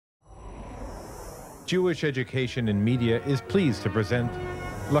Jewish Education in Media is pleased to present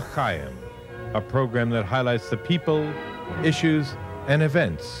L'Chaim, a program that highlights the people, issues, and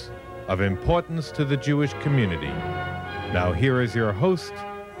events of importance to the Jewish community. Now here is your host,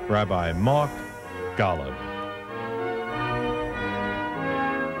 Rabbi Mark Golub.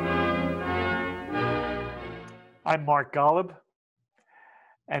 I'm Mark Golub,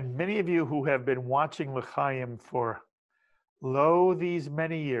 and many of you who have been watching L'Chaim for these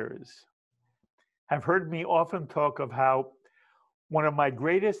many years have heard me often talk of how one of my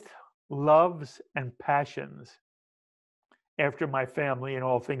greatest loves and passions after my family and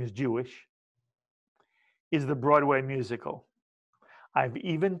all things Jewish is the Broadway musical. I've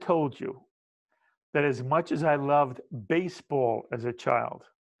even told you that as much as I loved baseball as a child,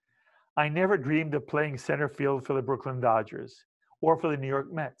 I never dreamed of playing center field for the Brooklyn Dodgers or for the New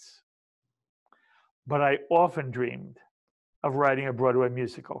York Mets. But I often dreamed of writing a Broadway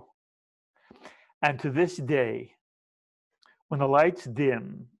musical. And to this day, when the lights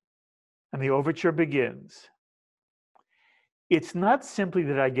dim and the overture begins, it's not simply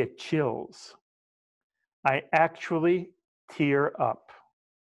that I get chills. I actually tear up.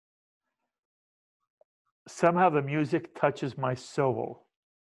 Somehow the music touches my soul,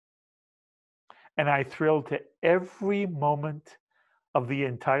 and I thrill to every moment of the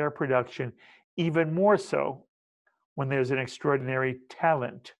entire production, even more so when there's an extraordinary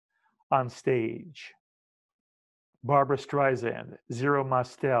talent on stage. Barbara Streisand, Zero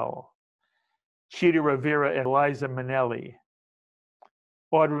Mostel, Chita Rivera and Liza Minnelli,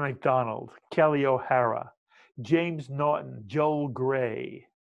 Audra McDonald, Kelly O'Hara, James Naughton, Joel Grey,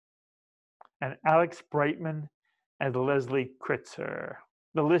 and Alex Brightman and Leslie Kritzer.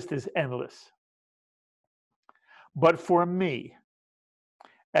 The list is endless. But for me,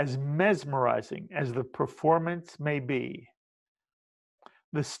 as mesmerizing as the performance may be,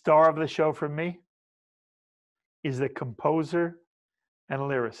 the star of the show for me is the composer and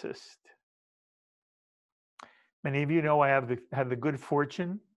lyricist. Many of you know I have had the good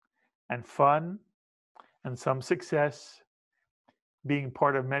fortune and fun and some success being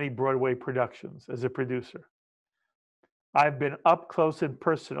part of many Broadway productions as a producer. I've been up close and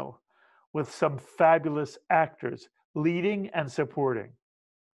personal with some fabulous actors, leading and supporting.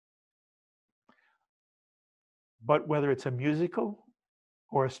 But whether it's a musical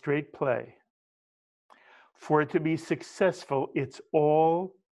or a straight play, for it to be successful, it's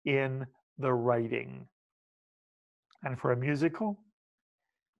all in the writing. And for a musical,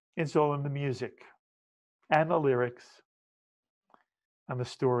 it's all in the music and the lyrics and the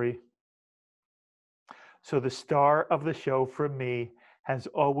story. So the star of the show for me has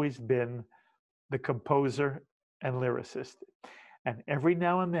always been the composer and lyricist. And every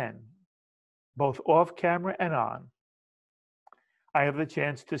now and then, both off camera and on, I have the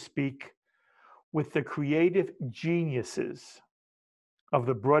chance to speak with the creative geniuses of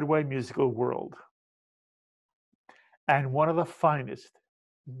the Broadway musical world. And one of the finest,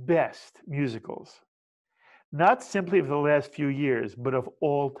 best musicals, not simply of the last few years, but of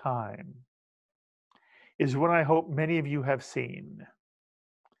all time, is one I hope many of you have seen.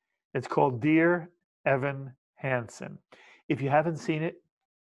 It's called Dear Evan Hansen. If you haven't seen it,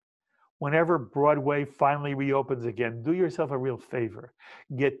 whenever Broadway finally reopens again, do yourself a real favor.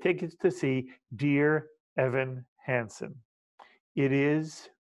 Get tickets to see Dear Evan Hansen. It is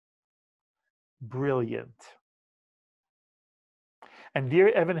brilliant. And Dear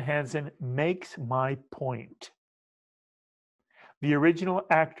Evan Hansen makes my point. The original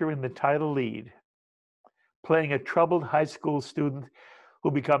actor in the title lead, playing a troubled high school student who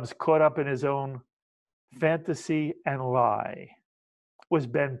becomes caught up in his own fantasy and lie, was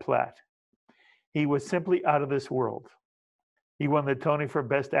Ben Platt. He was simply out of this world. He won the Tony for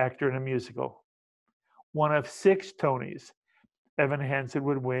Best Actor in a Musical, one of 6 Tonys Evan Hansen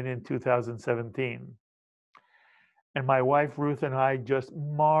would win in 2017. And my wife Ruth and I just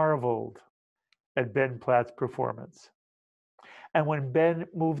marveled at Ben Platt's performance. And when Ben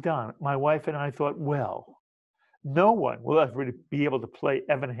moved on, my wife and I thought, well, no one will ever be able to play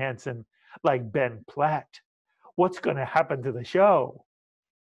Evan Hansen like Ben Platt. What's going to happen to the show?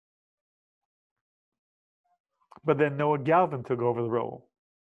 But then Noah Galvin took over the role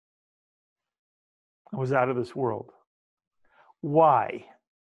and was out of this world. Why?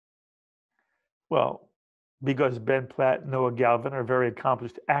 Well, because Ben Platt and Noah Galvin are very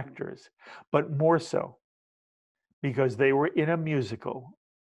accomplished actors, but more so because they were in a musical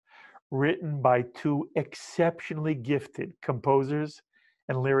written by 2 exceptionally gifted composers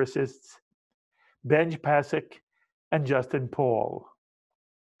and lyricists, Benj Pasek and Justin Paul,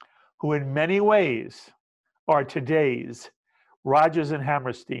 who in many ways are today's Rodgers and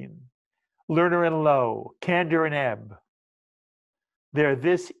Hammerstein, Lerner and Lowe, Kander and Ebb. They're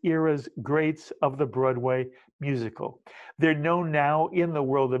this era's greats of the Broadway musical. They're known now in the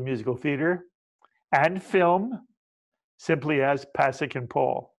world of musical theater and film simply as Pasek and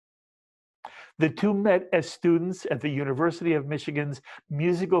Paul. The two met as students at the University of Michigan's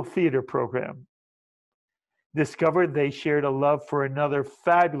musical theater program. Discovered they shared a love for another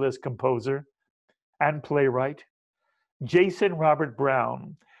fabulous composer and playwright, Jason Robert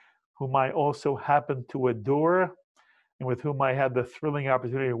Brown, whom I also happen to adore and with whom I had the thrilling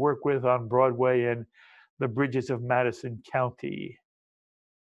opportunity to work with on Broadway in The Bridges of Madison County.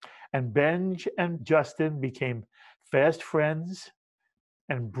 And Benj and Justin became fast friends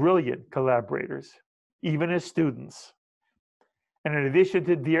and brilliant collaborators, even as students. And in addition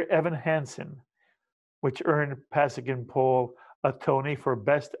to Dear Evan Hansen, which earned Pasek and Paul a Tony for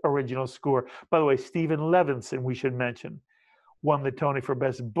Best Original Score. By the way, Stephen Levinson, we should mention, won the Tony for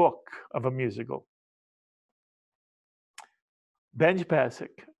Best Book of a Musical. Benj Pasek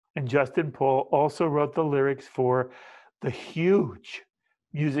and Justin Paul also wrote the lyrics for the huge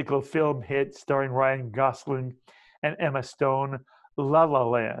musical film hit starring Ryan Gosling and Emma Stone, La La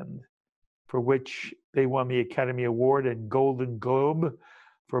Land, for which they won the Academy Award and Golden Globe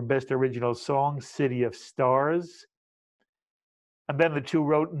for Best Original Song, City of Stars. And then the two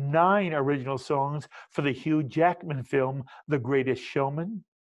wrote 9 original songs for the Hugh Jackman film, The Greatest Showman,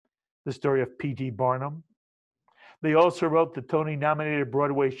 the story of P.T. Barnum. They also wrote the Tony-nominated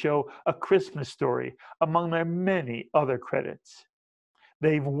Broadway show, A Christmas Story, among their many other credits.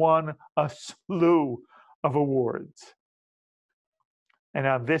 They've won a slew of awards. And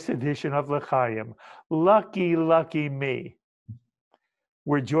on this edition of L'Chaim, lucky, lucky me,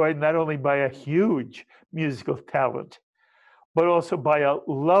 we're joined not only by a huge musical talent, but also by a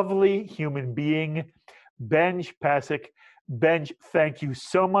lovely human being, Benj Pasek. Benj, thank you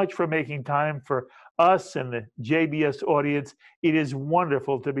so much for making time for us and the JBS audience. It is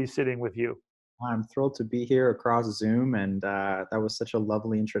wonderful to be sitting with you. I'm thrilled to be here across Zoom, and that was such a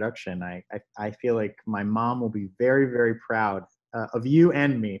lovely introduction. I feel like my mom will be very, very proud of you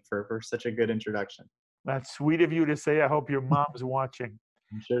and me for such a good introduction. That's sweet of you to say. I hope your mom's watching.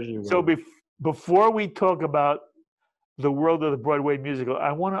 I'm sure she will. So before we talk about the world of the Broadway musical,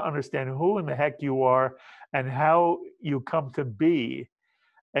 I want to understand who in the heck you are and how you come to be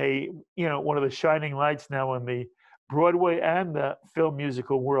one of the shining lights now in the Broadway and the film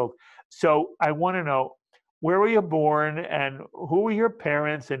musical world. So I want to know, where were you born and who were your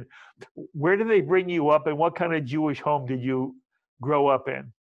parents and where did they bring you up and what kind of Jewish home did you grow up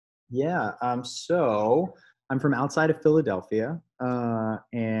in? Yeah, so I'm from outside of Philadelphia,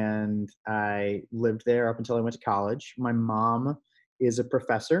 and I lived there up until I went to college. My mom is a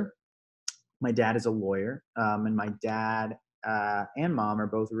professor. My dad is a lawyer, and my dad and mom are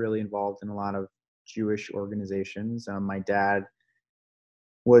both really involved in a lot of Jewish organizations. My dad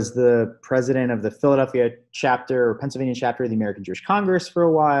was the president of the Philadelphia chapter or Pennsylvania chapter of the American Jewish Congress for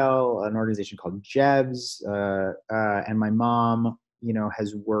a while, an organization called JEVS, and my mom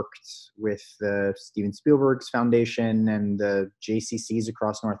has worked with the Steven Spielberg's Foundation and the JCCs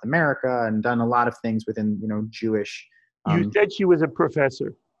across North America and done a lot of things within, Jewish. You said she was a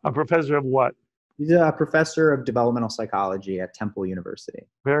professor. A professor of what? She's a professor of developmental psychology at Temple University.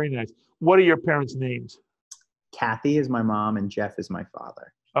 Very nice. What are your parents' names? Kathy is my mom and Jeff is my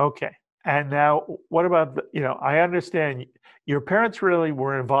father. Okay. And now what about, I understand your parents really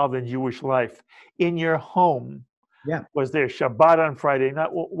were involved in Jewish life. In your home, yeah, was there Shabbat on Friday night?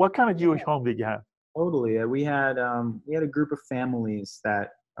 What kind of Jewish home did you have? Totally. We had a group of families that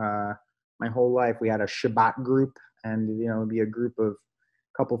my whole life we had a Shabbat group, and it would be a group of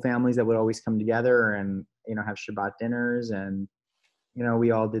couple families that would always come together and have Shabbat dinners, and we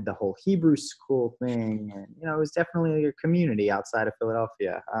all did the whole Hebrew school thing, and it was definitely a community outside of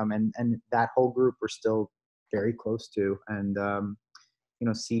Philadelphia, and that whole group we're still very close to, and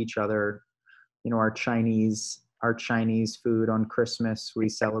see each other. Our Chinese food on Christmas we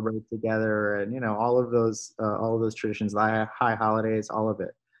celebrate together, and all of those traditions, high holidays, all of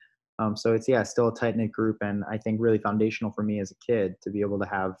it. So it's still a tight knit group, and I think really foundational for me as a kid to be able to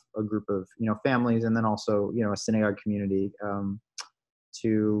have a group of families, and then also a synagogue community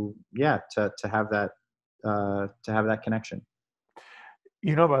to have that connection.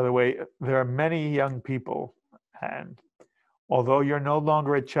 By the way, there are many young people, and although you're no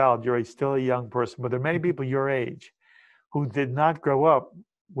longer a child, you're still a young person, but there are many people your age who did not grow up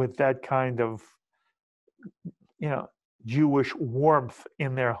with that kind of, Jewish warmth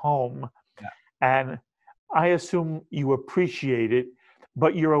in their home. Yeah. And I assume you appreciate it,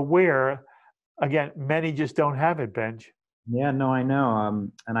 but you're aware, again, many just don't have it, Benj. Yeah, no, I know.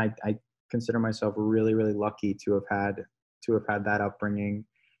 And I consider myself really, really lucky to have had that upbringing.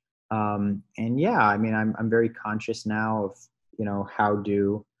 And yeah, I mean, I'm very conscious now of, how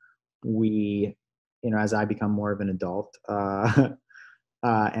do we, as I become more of an adult,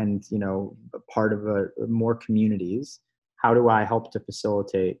 and, part of more communities, how do I help to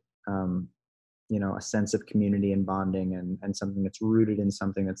facilitate, a sense of community and bonding, and something that's rooted in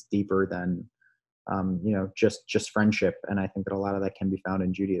something that's deeper than, just friendship. And I think that a lot of that can be found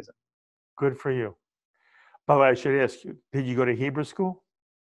in Judaism. Good for you. By the way, I should ask you, did you go to Hebrew school?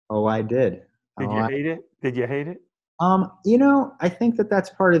 Oh, I did. Did Oh, you hate it? Did you hate it? I think that that's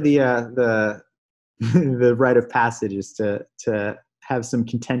part of the the rite of passage, is to have some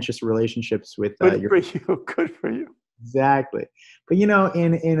contentious relationships with Good your. for you. Good for you. Exactly. But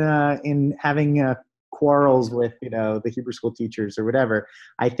in having quarrels with the Hebrew school teachers or whatever,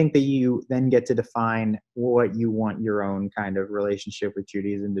 I think that you then get to define what you want your own kind of relationship with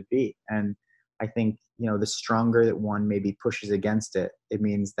Judaism to be. And I think the stronger that one maybe pushes against it, it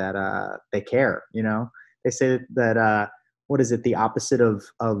means that they care. They say that what is it? The opposite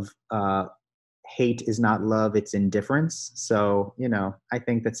of hate is not love, it's indifference. So, I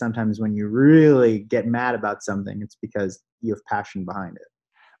think that sometimes when you really get mad about something, it's because you have passion behind it.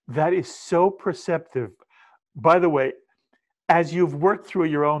 That is so perceptive. By the way, as you've worked through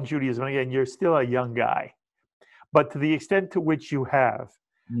your own Judaism, again, you're still a young guy, but to the extent to which you have,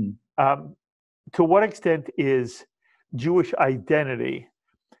 Mm. to what extent is Jewish identity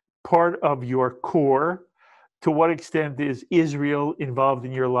part of your core? To what extent is Israel involved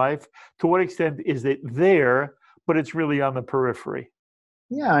in your life? To what extent is it there, but it's really on the periphery?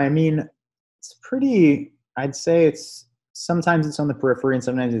 Yeah, I mean, I'd say sometimes it's on the periphery and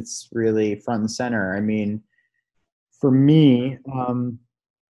sometimes it's really front and center. I mean, for me,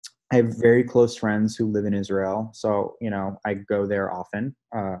 I have very close friends who live in Israel. So, I go there often,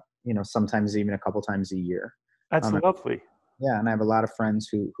 sometimes even a couple times a year. That's lovely. Yeah, and I have a lot of friends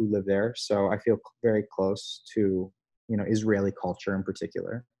who live there, so I feel very close to Israeli culture in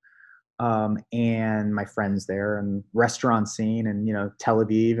particular, and my friends there, and restaurant scene, and Tel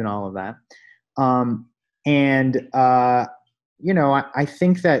Aviv and all of that, and I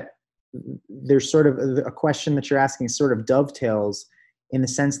think that there's sort of a question that you're asking sort of dovetails in the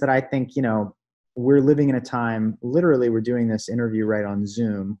sense that I think we're living in a time. Literally, we're doing this interview right on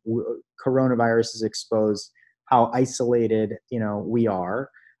Zoom. Coronavirus has exposed how isolated we are.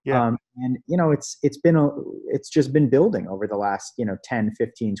 Yeah. And it's just been building over the last 10,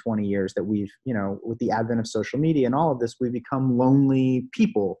 15, 20 years that we've with the advent of social media and all of this, we've become lonely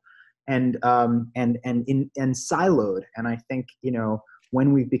people and siloed. And I think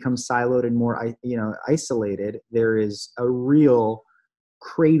when we've become siloed and more isolated, there is a real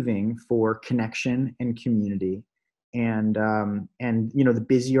craving for connection and community. And the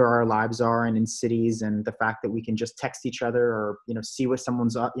busier our lives are, and in cities, and the fact that we can just text each other or see what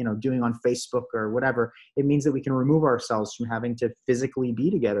someone's doing on Facebook or whatever, it means that we can remove ourselves from having to physically be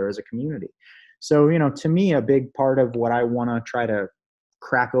together as a community. So to me, a big part of what I want to try to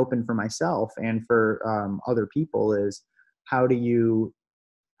crack open for myself and for other people is how do you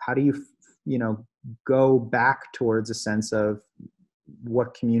go back towards a sense of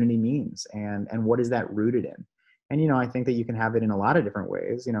what community means, and what is that rooted in. And, I think that you can have it in a lot of different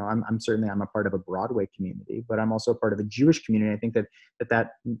ways. I'm a part of a Broadway community, but I'm also part of a Jewish community. I think that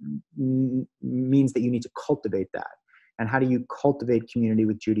means that you need to cultivate that. And how do you cultivate community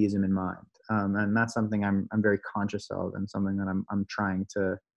with Judaism in mind? And that's something I'm very conscious of, and something that I'm trying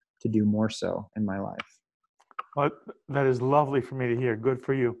to do more so in my life. Well, that is lovely for me to hear. Good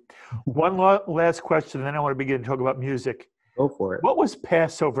for you. One last question, and then I want to begin to talk about music. Go for it. What was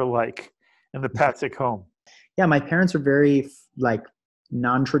Passover like in the Pasek home? Yeah, my parents are very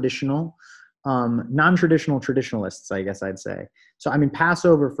non-traditional traditionalists, I guess I'd say. So,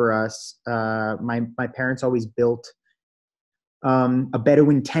 Passover for us, my parents always built a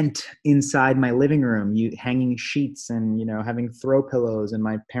Bedouin tent inside my living room, hanging sheets and, having throw pillows. And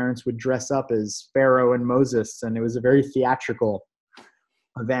my parents would dress up as Pharaoh and Moses. And it was a very theatrical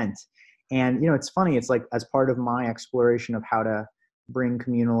event. And, it's funny, it's like as part of my exploration of how to bring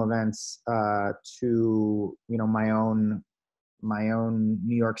communal events to, my own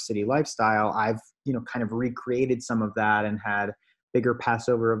New York City lifestyle, I've, kind of recreated some of that and had bigger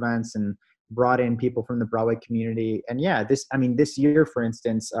Passover events and brought in people from the Broadway community. And yeah, this year, for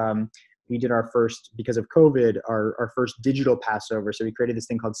instance, we did our first, because of COVID, our first digital Passover. So we created this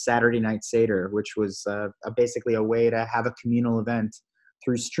thing called Saturday Night Seder, which was basically a way to have a communal event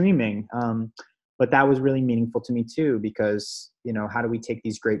through streaming. But that was really meaningful to me too, because, how do we take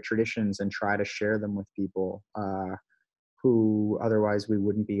these great traditions and try to share them with people who otherwise we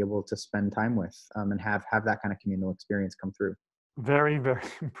wouldn't be able to spend time with, and have that kind of communal experience come through. Very, very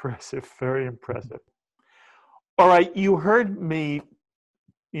impressive. Very impressive. All right, you heard me,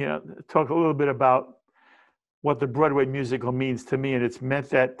 talk a little bit about what the Broadway musical means to me, and it's meant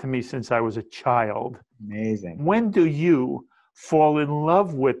that to me since I was a child. Amazing. When do you fall in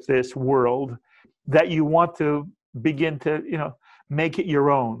love with this world that you want to begin to, make it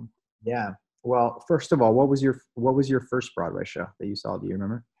your own? Yeah. Well, first of all, what was your first Broadway show that you saw? Do you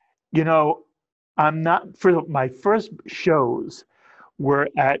remember? I'm not, for my first shows were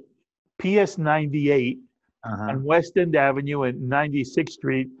at PS 98 on West End Avenue and 96th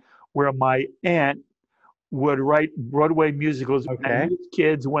Street, where my aunt would write Broadway musicals. Okay. And these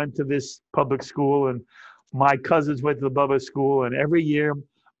kids went to this public school, and my cousins went to the public school, and every year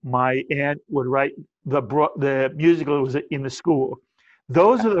my aunt would write the musical that was in the school.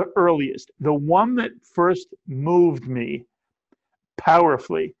 Those are the earliest. The one that first moved me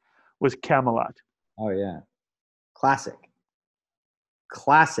powerfully was Camelot. Oh yeah, classic.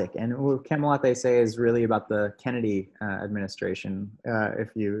 And Camelot, they say, is really about the Kennedy administration. If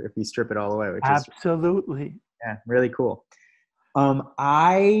you strip it all away, which absolutely is really cool. I'm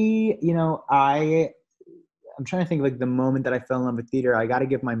trying to think of like the moment that I fell in love with theater. I got to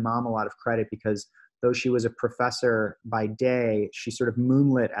give my mom a lot of credit, because though she was a professor by day, she sort of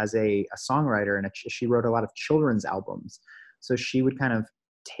moonlit as a songwriter, and she wrote a lot of children's albums. So she would kind of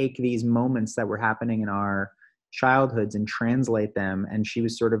take these moments that were happening in our childhoods and translate them. And she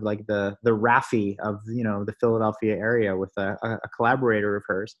was sort of like the Raffi of, the Philadelphia area, with a collaborator of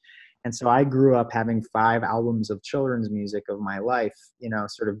hers. And so I grew up having 5 albums of children's music of my life,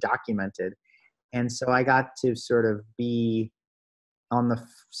 sort of documented. And so I got to sort of be on the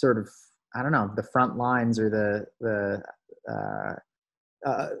sort of, I don't know, the front lines, or the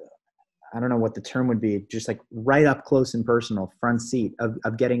I don't know what the term would be, just like right up close and personal, front seat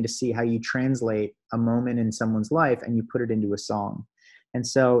of getting to see how you translate a moment in someone's life and you put it into a song. And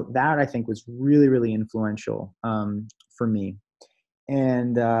so that, I think, was really, really influential for me.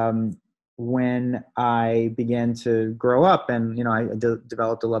 And when I began to grow up, and, I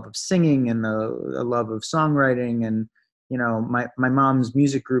developed a love of singing and a love of songwriting, and, my mom's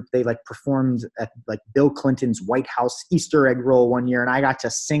music group, they like performed at like Bill Clinton's White House Easter egg roll one year, and I got to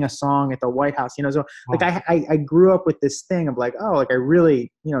sing a song at the White House, so like I grew up with this thing of like, oh, like I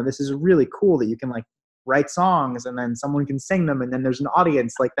really, this is really cool that you can like write songs and then someone can sing them, and then there's an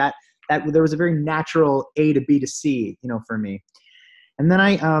audience like that there was a very natural A to B to C, for me. And then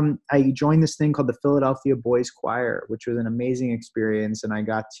I joined this thing called the Philadelphia Boys Choir, which was an amazing experience, and I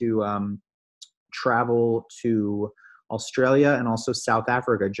got to travel to Australia and also South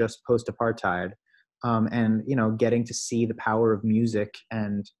Africa just post-apartheid, and getting to see the power of music.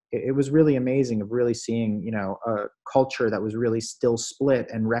 And it was really amazing of really seeing a culture that was really still split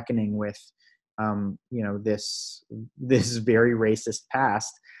and reckoning with this very racist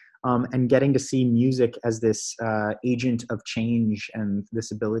past, and getting to see music as this agent of change and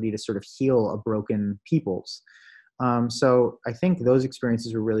this ability to sort of heal a broken peoples. So I think those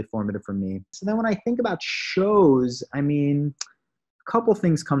experiences were really formative for me. So then when I think about shows, I mean, a couple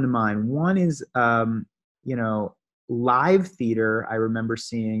things come to mind. One is, live theater. I remember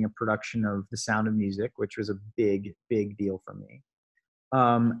seeing a production of The Sound of Music, which was a big, big deal for me.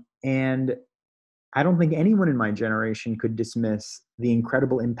 And I don't think anyone in my generation could dismiss the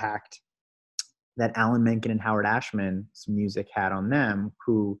incredible impact that Alan Menken and Howard Ashman's music had on them,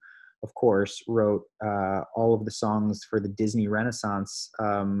 who, of course, wrote all of the songs for the Disney Renaissance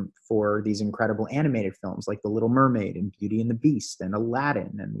for these incredible animated films like The Little Mermaid and Beauty and the Beast and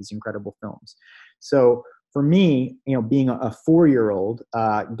Aladdin and these incredible films. So for me, being a 4-year-old,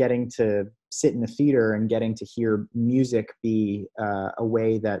 getting to sit in a theater and getting to hear music be a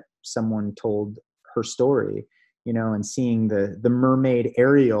way that someone told her story, and seeing the mermaid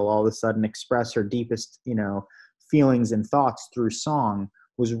Ariel all of a sudden express her deepest, feelings and thoughts through song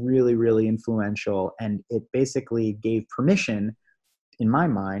was really, really influential. And it basically gave permission in my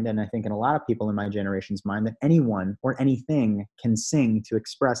mind, and I think in a lot of people in my generation's mind, that anyone or anything can sing to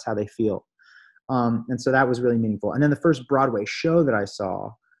express how they feel. And so that was really meaningful. And then the first Broadway show that I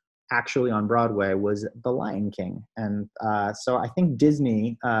saw actually on Broadway was The Lion King. And so I think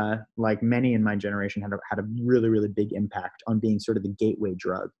Disney, like many in my generation, had a really, really big impact on being sort of the gateway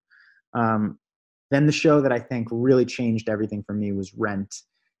drug. Then the show that I think really changed everything for me was Rent,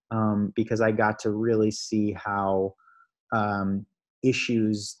 because I got to really see how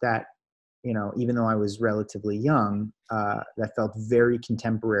issues that, even though I was relatively young, that felt very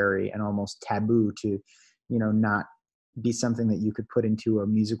contemporary and almost taboo to, not be something that you could put into a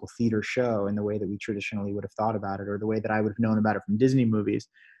musical theater show in the way that we traditionally would have thought about it, or the way that I would have known about it from Disney movies.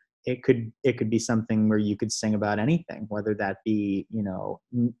 It could be something where you could sing about anything, whether that be,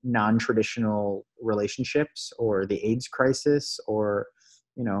 non-traditional relationships or the AIDS crisis or,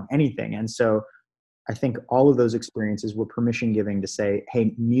 anything. And so I think all of those experiences were permission giving to say,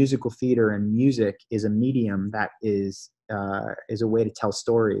 hey, musical theater and music is a medium that is a way to tell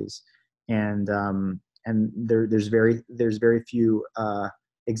stories. And there's very few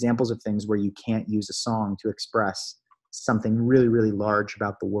examples of things where you can't use a song to express something really, really large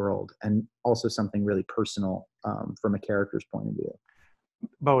about the world, and also something really personal from a character's point of view.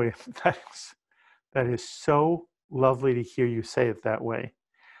 Bowie, that is so lovely to hear you say it that way.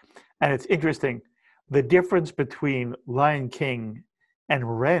 And it's interesting, the difference between Lion King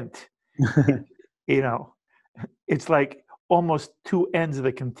and Rent, it's like almost two ends of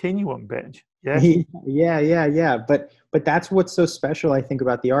the continuum, Benj. Yeah. Yeah. But that's what's so special, I think,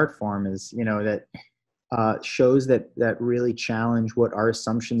 about the art form is, that shows that really challenge what our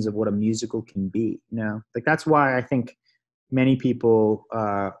assumptions of what a musical can be. Like that's why I think many people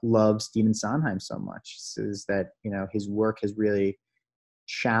love Stephen Sondheim so much, is that his work has really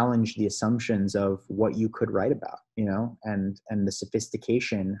challenged the assumptions of what you could write about, and the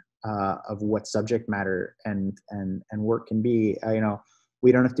sophistication of what subject matter and work can be.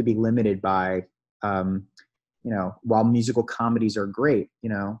 We don't have to be limited by while musical comedies are great,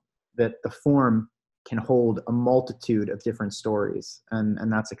 that the form can hold a multitude of different stories,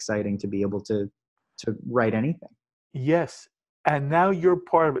 and that's exciting to be able to write anything. Yes, and now you're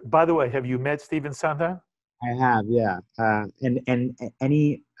part of it. By the way, have you met Stephen Sondheim? I have, yeah,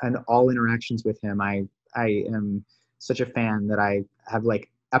 and all interactions with him, I am such a fan that I have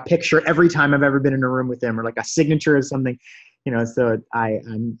like a picture every time I've ever been in a room with him, or like a signature or something, So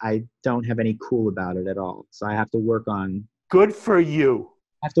I don't have any cool about it at all. So I have to work on. Good for you.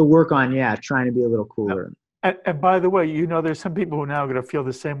 Have to work on, trying to be a little cooler. And by the way, there's some people who are now going to feel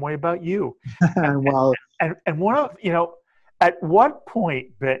the same way about you. Well, and one of, at what point,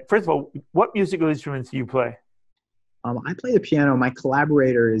 first of all, what musical instruments do you play? I play the piano. My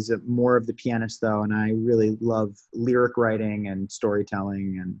collaborator is more of the pianist, though, and I really love lyric writing and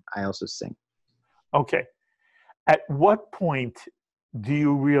storytelling, and I also sing. Okay. At what point do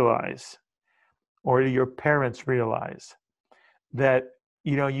you realize, or do your parents realize, that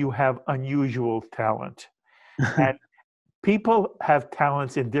you have unusual talent? And people have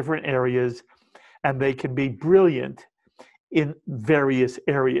talents in different areas, and they can be brilliant in various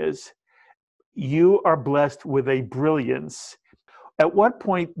areas. You are blessed with a brilliance. At what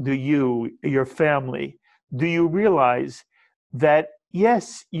point do your family, do you realize that,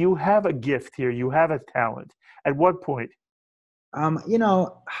 yes, you have a gift here, you have a talent? At what point?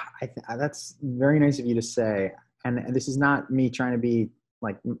 That's very nice of you to say. And this is not me trying to be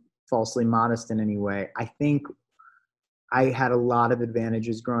like falsely modest in any way. I think I had a lot of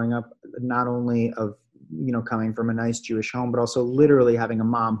advantages growing up, not only of, coming from a nice Jewish home, but also literally having a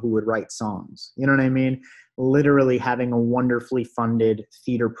mom who would write songs. You know what I mean? Literally having a wonderfully funded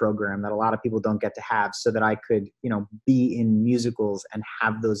theater program that a lot of people don't get to have, so that I could, be in musicals and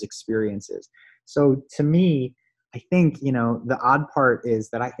have those experiences. So to me, I think, the odd part is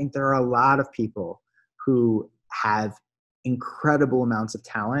that I think there are a lot of people who have incredible amounts of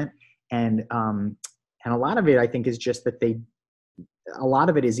talent, and a lot of it, I think, is just that a lot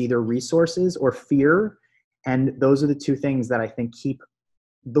of it is either resources or fear, and those are the two things that I think keep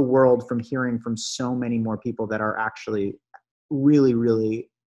the world from hearing from so many more people that are actually really,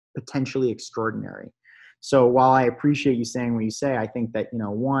 really potentially extraordinary. So while I appreciate you saying what you say, I think that,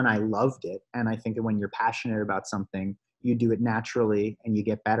 one, I loved it, and I think that when you're passionate about something, you do it naturally and you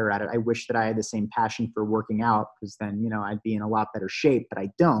get better at it. I wish that I had the same passion for working out, because then, I'd be in a lot better shape, but I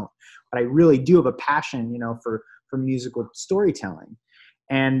don't. But I really do have a passion, for musical storytelling.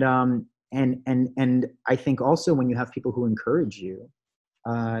 And I think also when you have people who encourage you,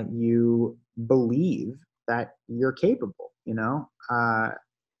 you believe that you're capable,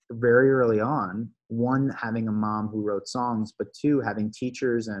 very early on. One, having a mom who wrote songs, but two, having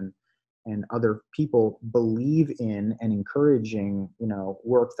teachers and other people believe in and encouraging,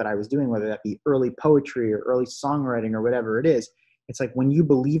 work that I was doing, whether that be early poetry or early songwriting or whatever it is. It's like when you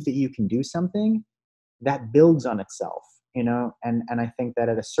believe that you can do something, that builds on itself, and I think that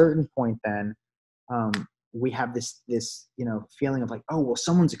at a certain point then, we have this feeling of like, oh, well,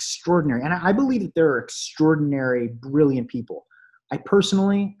 someone's extraordinary. And I believe that there are extraordinary, brilliant people. I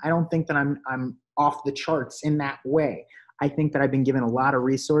don't think that I'm off the charts in that way. I think that I've been given a lot of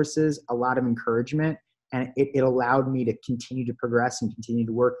resources, a lot of encouragement, And it allowed me to continue to progress and continue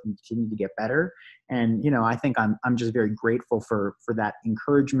to work and continue to get better. And, I think I'm just very grateful for that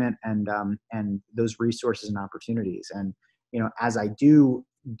encouragement and those resources and opportunities. And, as I do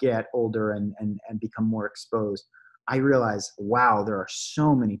get older and become more exposed, I realize, wow, there are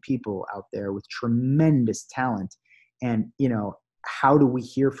so many people out there with tremendous talent. And, how do we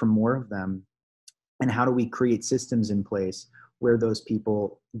hear from more of them? And how do we create systems in place where those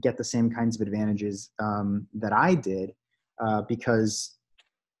people get the same kinds of advantages that I did? Because,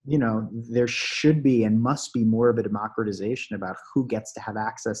 there should be and must be more of a democratization about who gets to have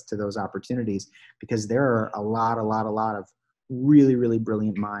access to those opportunities, because there are a lot of really, really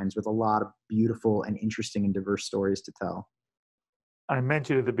brilliant minds with a lot of beautiful and interesting and diverse stories to tell. I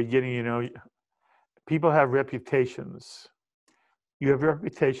mentioned at the beginning, people have reputations. You have a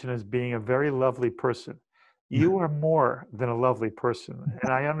reputation as being a very lovely person. You are more than a lovely person.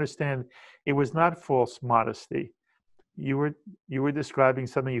 And I understand it was not false modesty. You were describing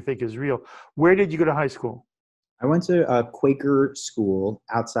something you think is real. Where did you go to high school? I went to a Quaker school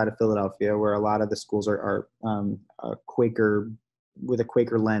outside of Philadelphia, where a lot of the schools are Quaker, with a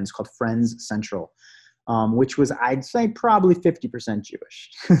Quaker lens, called Friends Central, which was, I'd say, probably 50% Jewish.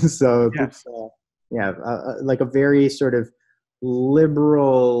 So Yes. it's like a very sort of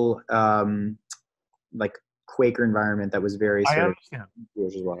liberal, like Quaker environment that was very I sort understand. of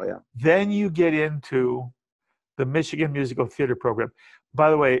Jewish as well. Yeah. Then you get into the Michigan Musical Theater Program. By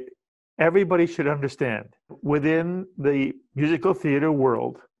the way, everybody should understand, within the musical theater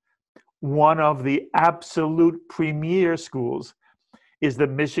world, one of the absolute premier schools is the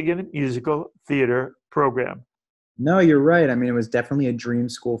Michigan Musical Theater Program. No, you're right. I mean, it was definitely a dream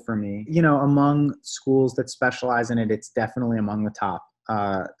school for me. Among schools that specialize in it, it's definitely among the top.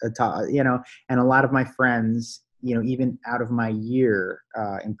 And a lot of my friends, even out of my year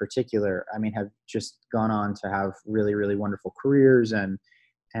in particular, I mean, have just gone on to have really, really wonderful careers. I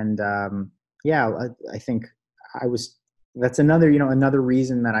think that's another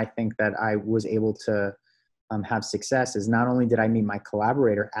reason that I think that I was able to have success is not only did I meet my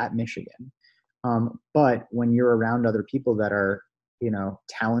collaborator at Michigan, but when you're around other people that are,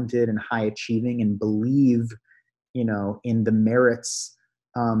 talented and high achieving and believe, in the merits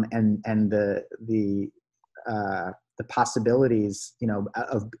and the possibilities,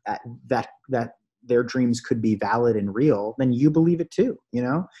 of that their dreams could be valid and real, then you believe it too,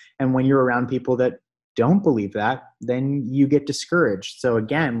 And when you're around people that don't believe that, then you get discouraged. So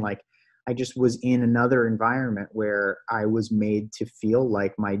again, like, I just was in another environment where I was made to feel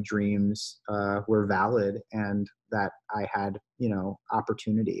like my dreams were valid and that I had,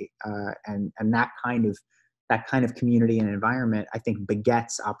 opportunity. And that kind of community and environment, I think,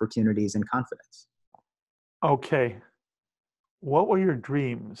 begets opportunities and confidence. Okay. What were your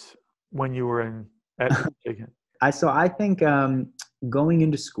dreams when you were at Michigan? I think going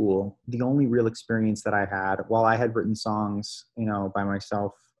into school, the only real experience that I had, while I had written songs, by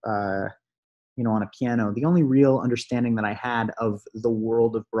myself, on a piano, the only real understanding that I had of the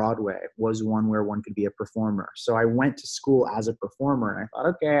world of Broadway was one where one could be a performer. So I went to school as a performer, and I thought,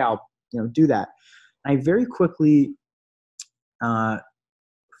 okay, I'll, do that. I very quickly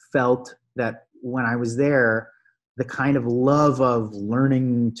felt that when I was there, the kind of love of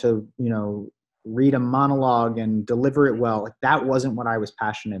learning to, read a monologue and deliver it well, like, that wasn't what I was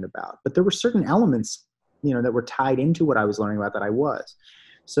passionate about. But there were certain elements, that were tied into what I was learning about that I was.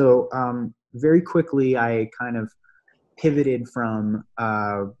 So very quickly, I kind of pivoted from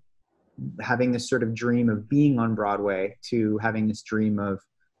having this sort of dream of being on Broadway to having this dream of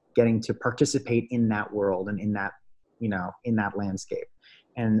getting to participate in that world and in that, in that landscape.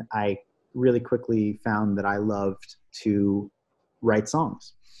 And I really quickly found that I loved to write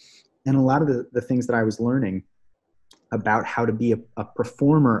songs. And a lot of the things that I was learning about how to be a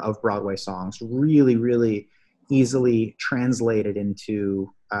performer of Broadway songs really, really easily translated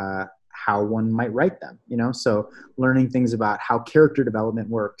into how one might write them, So learning things about how character development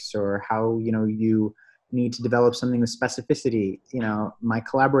works, or how, you need to develop something with specificity. My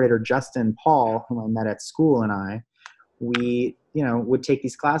collaborator, Justin Paul, whom I met at school, and we, would take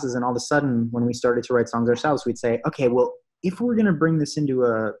these classes, and all of a sudden, when we started to write songs ourselves, we'd say, okay, well, if we're going to bring this into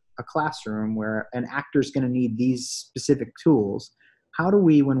a classroom where an actor's going to need these specific tools, how do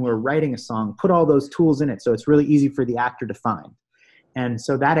we, when we're writing a song, put all those tools in it so it's really easy for the actor to find? And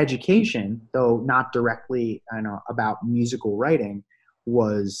so that education, though not directly about musical writing,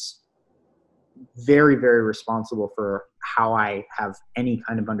 was very, very responsible for how I have any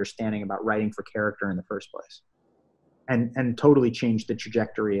kind of understanding about writing for character in the first place. And totally changed the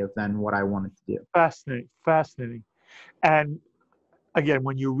trajectory of then what I wanted to do. Fascinating. And again,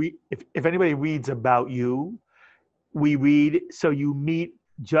 when you read, if anybody reads about you, we read, so you meet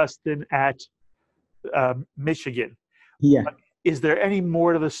Justin at Michigan. Yeah. Is there any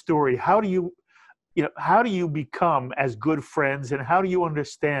more to the story? How do you become as good friends, and how do you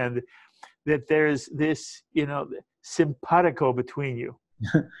understand that there's this, simpatico between you?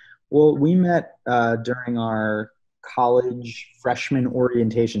 Well, we met during our college freshman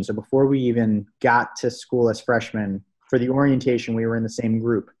orientation. So before we even got to school as freshmen, for the orientation, we were in the same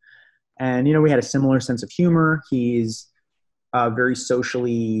group. And, we had a similar sense of humor. He's very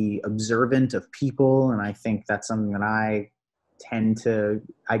socially observant of people. And I think that's something that I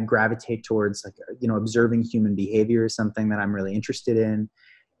gravitate towards, like, observing human behavior is something that I'm really interested in.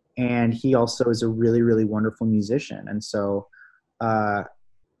 And he also is a really, really wonderful musician. And so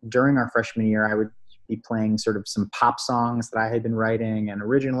during our freshman year, I would be playing sort of some pop songs that I had been writing. And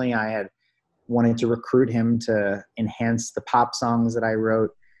originally I had wanted to recruit him to enhance the pop songs that I wrote.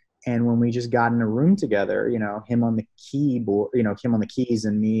 And when we just got in a room together, him on the keyboard, him on the keys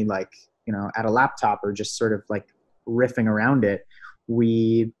and me, like, at a laptop or just sort of like riffing around it,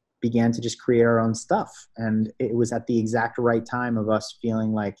 we began to just create our own stuff. And it was at the exact right time of us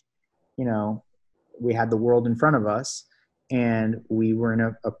feeling like, we had the world in front of us, and we were in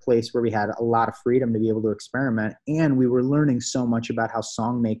a place where we had a lot of freedom to be able to experiment. And we were learning so much about how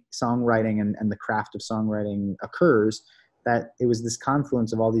songwriting and the craft of songwriting occurs, that it was this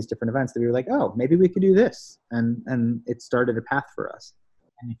confluence of all these different events that we were like, oh, maybe we could do this. And it started a path for us.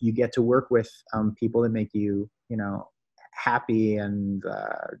 And if you get to work with people that make you, happy and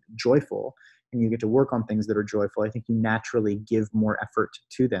joyful, and you get to work on things that are joyful, I think you naturally give more effort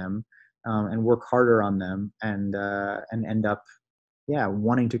to them and work harder on them, and end up,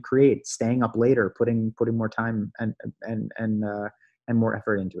 wanting to create, staying up later, putting more time and more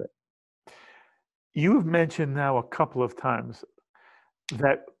effort into it. You've mentioned now a couple of times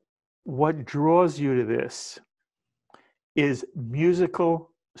that what draws you to this is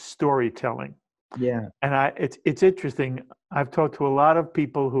musical storytelling. Yeah. And it's interesting. I've talked to a lot of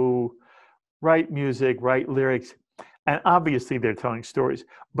people who write music, write lyrics, and obviously they're telling stories,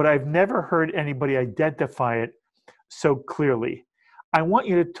 but I've never heard anybody identify it so clearly. I want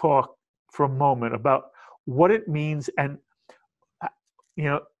you to talk for a moment about what it means, and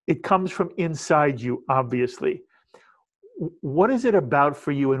it comes from inside you, obviously. What is it about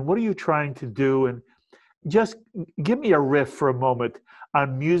for you, and what are you trying to do? And just give me a riff for a moment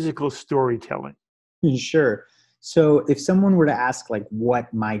on musical storytelling. Sure. So if someone were to ask like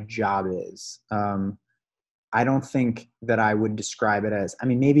what my job is, I don't think that I would describe it as,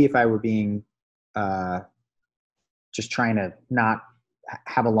 maybe if I were being just trying to not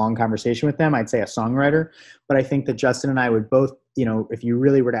have a long conversation with them, I'd say a songwriter. But I think that Justin and I would both, if you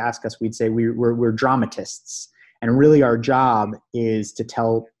really were to ask us, we'd say we're dramatists. And really our job is to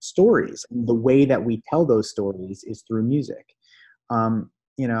tell stories. And the way that we tell those stories is through music.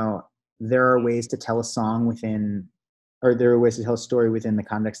 There are ways to tell a story within the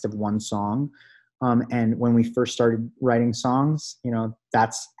context of one song. And when we first started writing songs,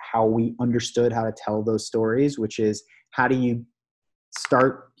 that's how we understood how to tell those stories, which is, how do you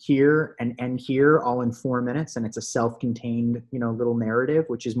start here and end here all in 4 minutes? And it's a self-contained, little narrative,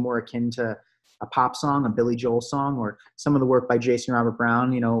 which is more akin to a pop song, a Billy Joel song, or some of the work by Jason Robert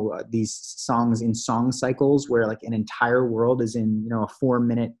Brown, these songs in song cycles where like an entire world is in, a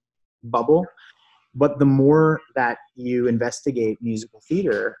 4-minute bubble. But the more that you investigate musical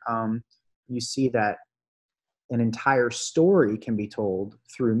theater, you see that an entire story can be told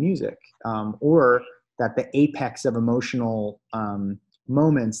through music, or that the apex of emotional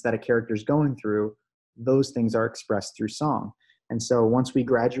moments that a character is going through, those things are expressed through song. And so once we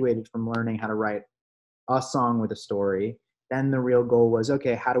graduated from learning how to write a song with a story, then the real goal was,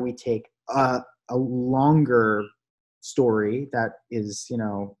 okay, how do we take a longer story that is,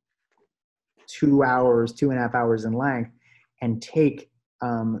 2 hours, 2.5 hours in length, and take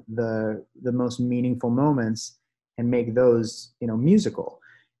the most meaningful moments and make those, musical.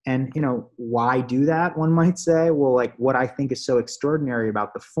 And, why do that? One might say, well, like what I think is so extraordinary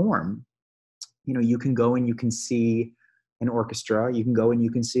about the form, you can go and you can see an orchestra, you can go and you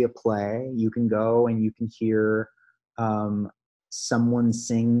can see a play, you can go and you can hear someone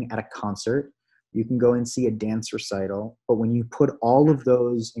sing at a concert, you can go and see a dance recital. But when you put all of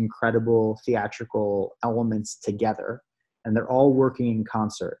those incredible theatrical elements together, and they're all working in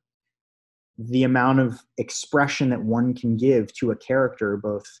concert, the amount of expression that one can give to a character,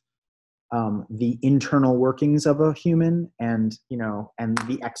 both the internal workings of a human and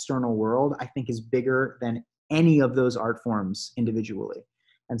the external world, I think is bigger than any of those art forms individually.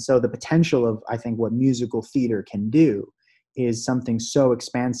 And so the potential of, I think, what musical theater can do is something so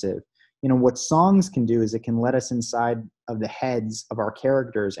expansive. You know, what songs can do is it can let us inside of the heads of our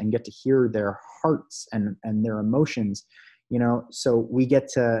characters and get to hear their hearts and their emotions, you know, so we get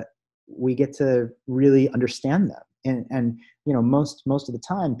to really understand them. And you know, most of the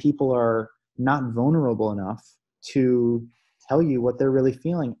time people are not vulnerable enough to tell you what they're really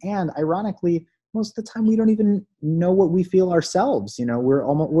feeling. And ironically, most of the time we don't even know what we feel ourselves. You know,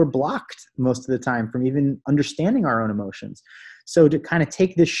 we're blocked most of the time from even understanding our own emotions. So to kind of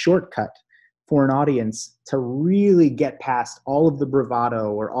take this shortcut for an audience to really get past all of the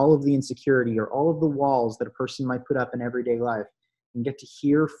bravado or all of the insecurity or all of the walls that a person might put up in everyday life, and get to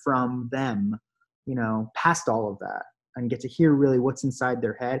hear from them, you know, past all of that, and get to hear really what's inside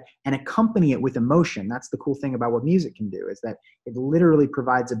their head and accompany it with emotion. That's the cool thing about what music can do, is that it literally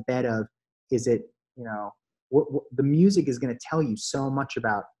provides a bed of, is it, you know, what the music is going to tell you so much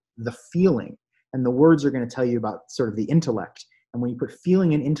about the feeling, and the words are going to tell you about sort of the intellect. And when you put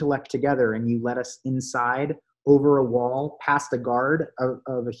feeling and intellect together and you let us inside over a wall, past a guard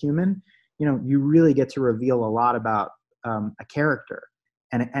of a human, you know, you really get to reveal a lot about a character.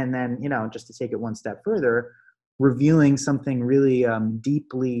 And then, you know, just to take it one step further, revealing something really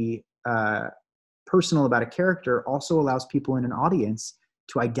deeply personal about a character also allows people in an audience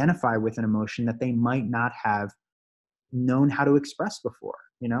to identify with an emotion that they might not have known how to express before.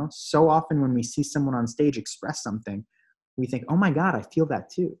 You know, so often when we see someone on stage express something, we think, oh my God, I feel that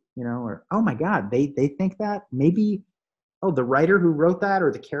too, you know, or, oh my God, they think that. Maybe, oh, the writer who wrote that,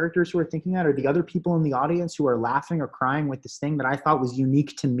 or the characters who are thinking that, or the other people in the audience who are laughing or crying with this thing that I thought was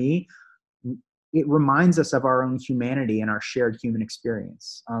unique to me. It reminds us of our own humanity and our shared human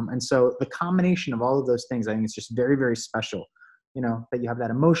experience. And so the combination of all of those things, I think it's just very, very special, you know, that you have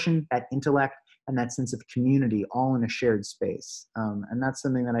that emotion, that intellect, and that sense of community all in a shared space. And that's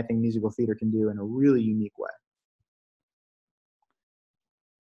something that I think musical theater can do in a really unique way.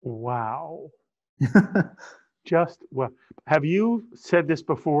 Wow. Well, have you said this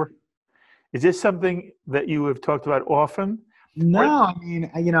before? Is this something that you have talked about often? No, I mean,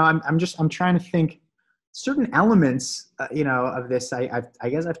 you know, I'm trying to think certain elements, you know, of this. I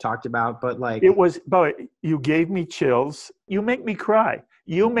guess I've talked about, but like, it was, but you gave me chills. You make me cry.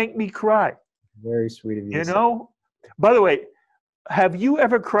 You make me cry. Very sweet of you. You know, by the way, have you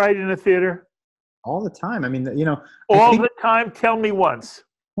ever cried in a theater? All the time. I mean, you know, all the time. Tell me once.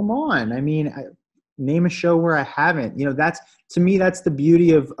 Come on. I mean, name a show where I haven't. You know, that's, to me, that's the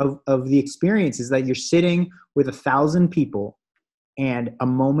beauty of the experience, is that you're sitting with 1,000 people and a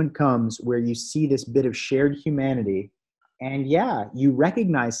moment comes where you see this bit of shared humanity, and yeah, you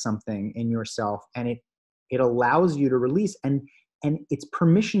recognize something in yourself, and it allows you to release, and it's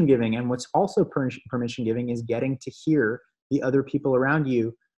permission giving. And what's also permission giving is getting to hear the other people around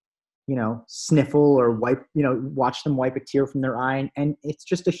you, you know, sniffle or wipe, you know, watch them wipe a tear from their eye. And it's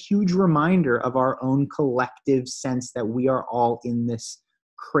just a huge reminder of our own collective sense that we are all in this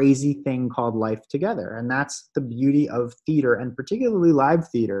crazy thing called life together. And that's the beauty of theater, and particularly live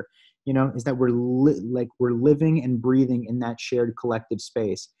theater, you know, is that we're living and breathing in that shared collective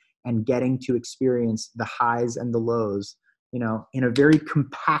space, and getting to experience the highs and the lows, you know, in a very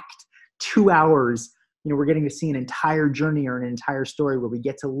compact 2 hours. You know, we're getting to see an entire journey or an entire story where we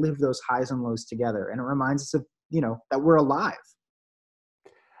get to live those highs and lows together. And it reminds us of, you know, that we're alive.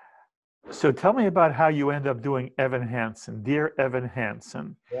 So tell me about how you end up doing Evan Hansen, Dear Evan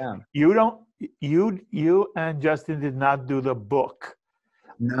Hansen. Yeah. You and Justin did not do the book.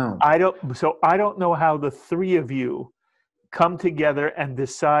 No. I don't know how the three of you come together and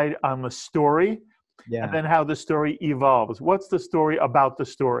decide on the story. Yeah. And then how the story evolves. What's the story about the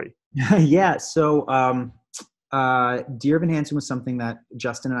story? Yeah. So Dear Evan Hansen was something that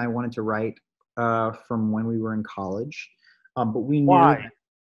Justin and I wanted to write from when we were in college. But we knew. Why?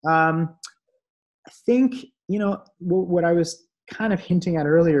 I think, you know, what I was kind of hinting at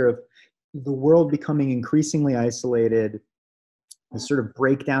earlier, of the world becoming increasingly isolated, the sort of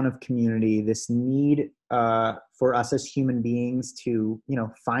breakdown of community, this need for us as human beings to, you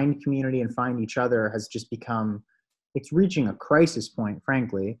know, find community and find each other has just become, it's reaching a crisis point,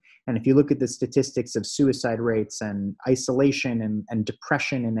 frankly. And if you look at the statistics of suicide rates and isolation and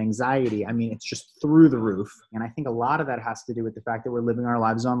depression and anxiety, I mean, it's just through the roof. And I think a lot of that has to do with the fact that we're living our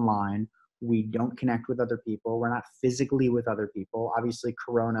lives online. We don't connect with other people. We're not physically with other people. Obviously,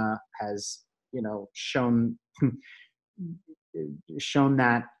 Corona has, you know, shown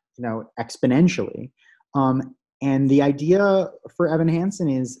that, you know, exponentially. And the idea for Evan Hansen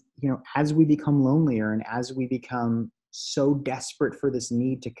is, you know, as we become lonelier and as we become so desperate for this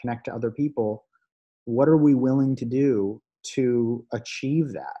need to connect to other people, what are we willing to do to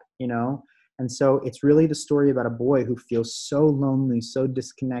achieve that, you know? And so it's really the story about a boy who feels so lonely, so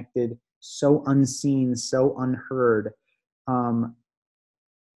disconnected, so unseen, so unheard, um,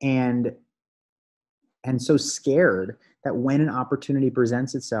 and so scared that when an opportunity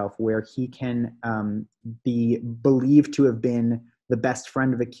presents itself where he can be believed to have been the best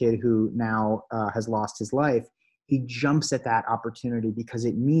friend of a kid who now has lost his life, he jumps at that opportunity because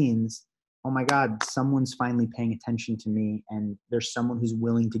it means, oh my God, someone's finally paying attention to me, and there's someone who's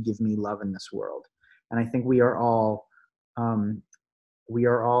willing to give me love in this world. And I think we are all in,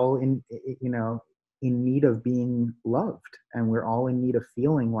 in need of being loved, and we're all in need of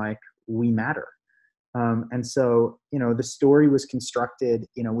feeling like we matter. And so, the story was constructed,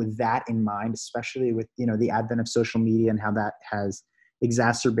 with that in mind, especially with, the advent of social media and how that has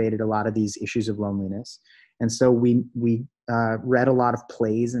exacerbated a lot of these issues of loneliness. And so we read a lot of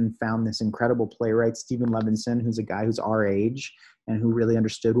plays and found this incredible playwright, Stephen Levinson, who's a guy who's our age and who really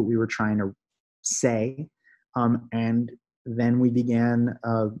understood what we were trying to say. And then we began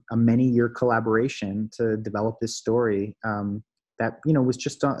a many-year collaboration to develop this story that was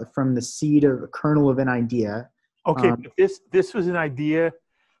just from the seed of a kernel of an idea. Okay, but this was an idea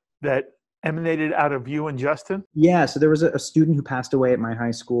that emanated out of you and Justin? Yeah, so there was a student who passed away at my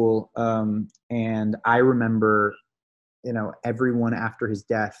high school, and I remember, everyone after his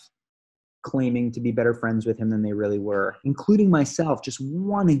death claiming to be better friends with him than they really were, including myself, just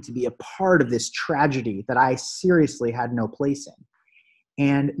wanting to be a part of this tragedy that I seriously had no place in.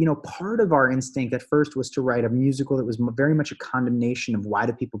 And, part of our instinct at first was to write a musical that was very much a condemnation of why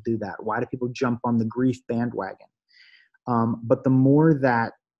do people do that? Why do people jump on the grief bandwagon? But the more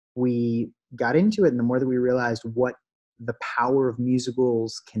that we got into it and the more that we realized what the power of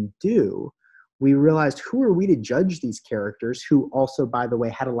musicals can do, we realized, who are we to judge these characters who also, by the way,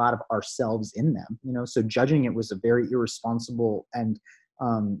 had a lot of ourselves in them? So judging it was a very irresponsible and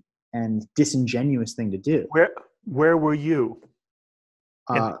disingenuous thing to do. Where were you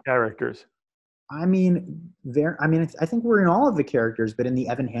in the characters? I think we're in all of the characters, but in the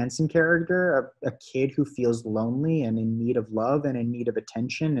Evan Hansen character, a kid who feels lonely and in need of love and in need of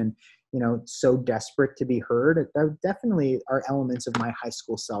attention and, so desperate to be heard. There definitely are elements of my high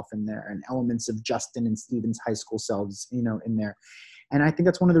school self in there and elements of Justin and Steven's high school selves, in there. And I think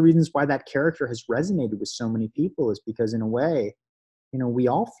that's one of the reasons why that character has resonated with so many people, is because in a way, we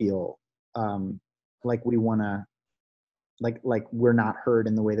all feel like we want to, like we're not heard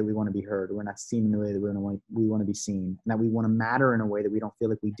in the way that we want to be heard. We're not seen in the way that we want to be seen, and that we want to matter in a way that we don't feel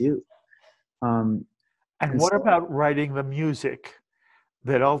like we do. And what about writing the music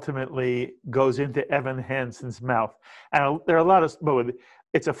that ultimately goes into Evan Hansen's mouth? And there are a lot of,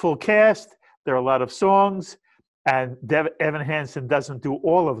 it's a full cast, there are a lot of songs, and Evan Hansen doesn't do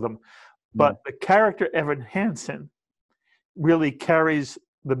all of them. But the character Evan Hansen really carries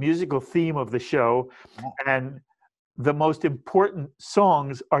the musical theme of the show, and the most important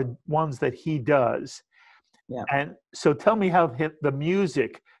songs are ones that he does. Yeah. And so tell me how the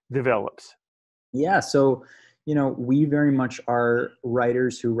music develops. Yeah. So, we very much are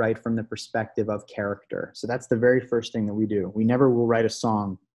writers who write from the perspective of character. So that's the very first thing that we do. We never will write a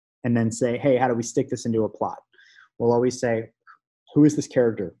song and then say, hey, how do we stick this into a plot? We'll always say, who is this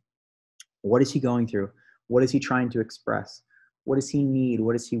character? What is he going through? What is he trying to express? What does he need?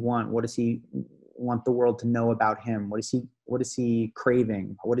 What does he want? What does he want the world to know about him? What is he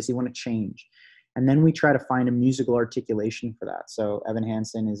craving? What does he want to change? And then we try to find a musical articulation for that. So Evan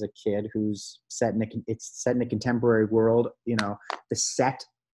Hansen is a kid who's set in a contemporary world. The set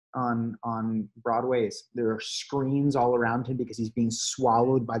on Broadway there are screens all around him because he's being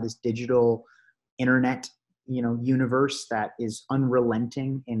swallowed by this digital internet, universe that is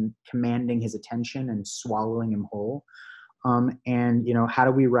unrelenting in commanding his attention and swallowing him whole. And how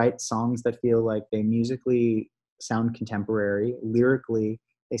do we write songs that feel like they musically sound contemporary, lyrically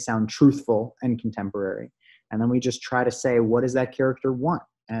they sound truthful and contemporary, and then we just try to say, what does that character want?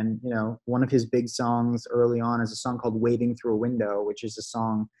 And one of his big songs early on is a song called "Waving Through a Window," which is a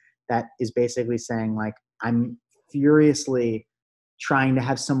song that is basically saying, like, I'm furiously trying to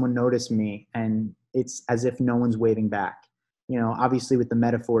have someone notice me, and it's as if no one's waving back. Obviously with the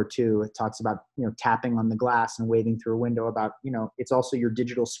metaphor too, it talks about, tapping on the glass and waving through a window, about, it's also your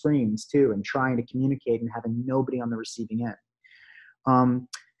digital screens too, and trying to communicate and having nobody on the receiving end.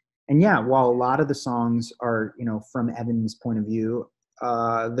 And yeah, while a lot of the songs are, from Evan's point of view,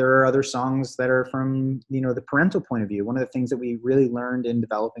 there are other songs that are from, the parental point of view. One of the things that we really learned in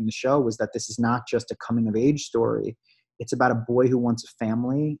developing the show was that this is not just a coming of age story. It's about a boy who wants a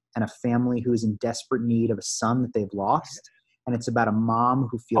family, and a family who is in desperate need of a son that they've lost. And it's about a mom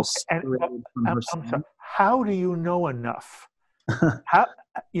who feels separated from her son. How do you know enough How,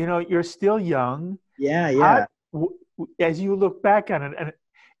 you're still young. Yeah, How, yeah. as you look back on it, and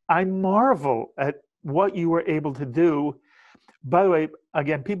I marvel at what you were able to do. By the way,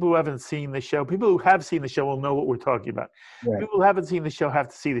 again, people who haven't seen the show, people who have seen the show will know what we're talking about. Right. People who haven't seen the show have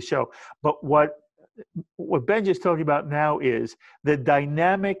to see the show. But what Benj is talking about now is the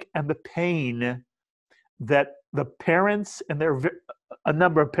dynamic and the pain that the parents, and there are a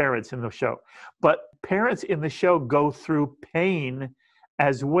number of parents in the show, but parents in the show go through pain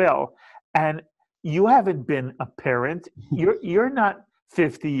as well. And you haven't been a parent. You're not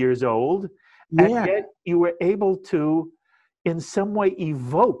 50 years old, and Yeah. yet you were able to, in some way,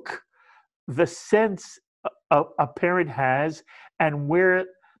 evoke the sense a parent has, and where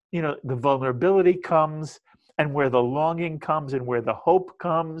the vulnerability comes, and where the longing comes, and where the hope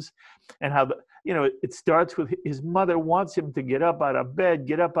comes, and how it starts with his mother wants him to get up out of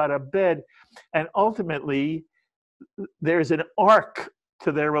bed, and ultimately there's an arc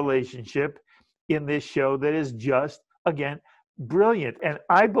to their relationship in this show that is just, again, brilliant. And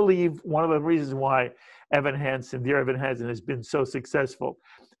I believe one of the reasons why Evan Hansen, dear Evan Hansen, has been so successful,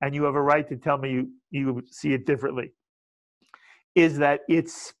 and you have a right to tell me you see it differently, is that it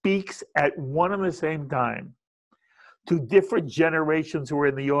speaks at one and the same time to different generations who are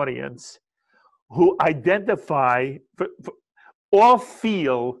in the audience, who identify, all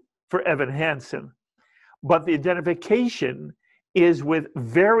feel for Evan Hansen, but the identification is with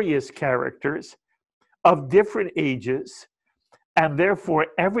various characters of different ages, and therefore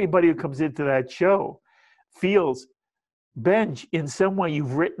everybody who comes into that show feels, Benj, in some way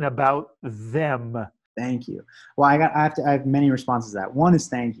you've written about them. Thank you. Well, I have many responses to that. One is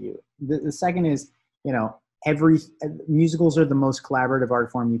thank you. The second is, every musicals are the most collaborative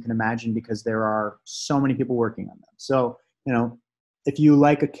art form you can imagine because there are so many people working on them. So, if you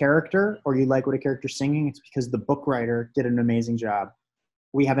like a character or you like what a character's singing, it's because the book writer did an amazing job.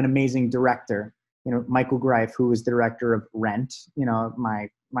 We have an amazing director, Michael Greif, who was the director of Rent,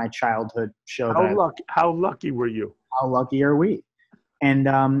 my childhood show. How lucky were you? How lucky are we? And,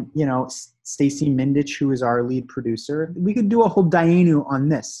 Stacy Mindich, who is our lead producer, we could do a whole Dayenu on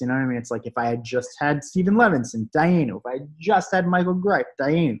this. You know what I mean? It's like if I had just had Stephen Levinson, Dayenu. If I had just had Michael Greif,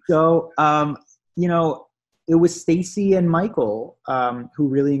 Dayenu. So, it was Stacy and Michael who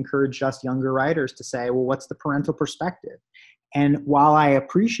really encouraged us younger writers to say, well, what's the parental perspective? And while I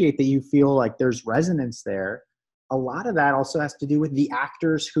appreciate that you feel like there's resonance there, a lot of that also has to do with the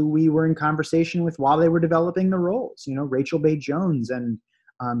actors who we were in conversation with while they were developing the roles. Rachel Bay Jones and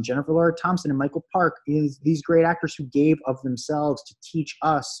Jennifer Laura Thompson and Michael Park, is these great actors who gave of themselves to teach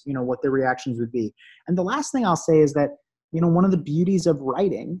us, what their reactions would be. And the last thing I'll say is that, one of the beauties of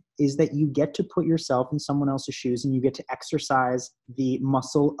writing is that you get to put yourself in someone else's shoes and you get to exercise the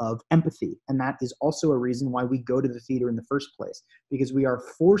muscle of empathy. And that is also a reason why we go to the theater in the first place, because we are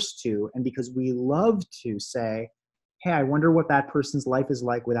forced to, and because we love to say, hey, I wonder what that person's life is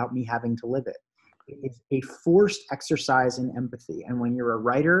like without me having to live it. It's a forced exercise in empathy. And when you're a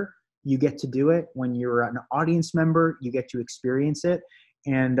writer, you get to do it. When you're an audience member, you get to experience it.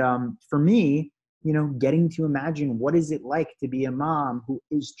 And for me, getting to imagine what is it like to be a mom who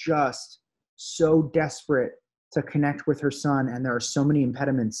is just so desperate to connect with her son, and there are so many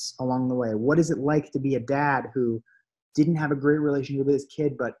impediments along the way. What is it like to be a dad who didn't have a great relationship with his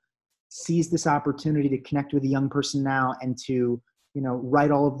kid, but sees this opportunity to connect with a young person now and to,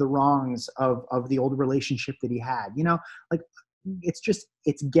 right all of the wrongs of the old relationship that he had,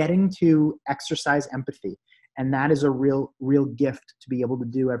 it's getting to exercise empathy. And that is a real gift to be able to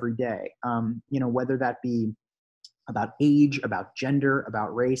do every day. Whether that be about age, about gender,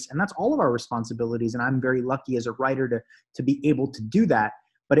 about race, and that's all of our responsibilities. And I'm very lucky as a writer to be able to do that.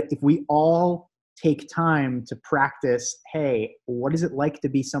 But if we all take time to practice, hey, what is it like to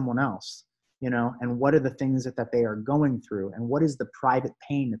be someone else? And what are the things that they are going through, and what is the private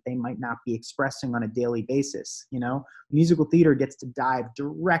pain that they might not be expressing on a daily basis? Musical theater gets to dive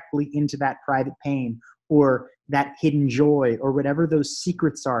directly into that private pain or that hidden joy or whatever those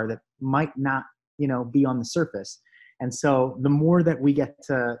secrets are that might not, be on the surface. And so the more that we get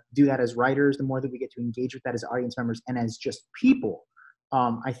to do that as writers, the more that we get to engage with that as audience members and as just people,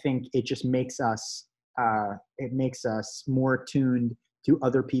 I think it just makes us, more attuned to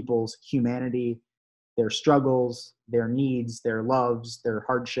other people's humanity, their struggles, their needs, their loves, their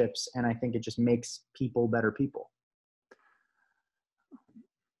hardships. And I think it just makes people better people.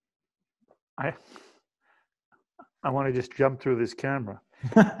 I want to just jump through this camera.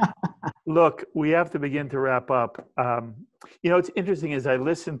 Look, we have to begin to wrap up. It's interesting as I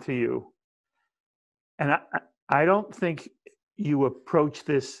listen to you, and I don't think you approach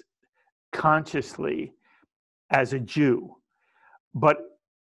this consciously as a Jew. But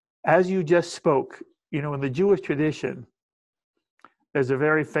as you just spoke, you know, in the Jewish tradition, there's a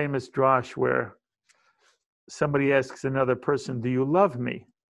very famous drash where somebody asks another person, "Do you love me?"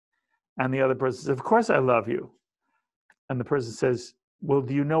 And the other person says, "Of course I love you." And the person says, "Well,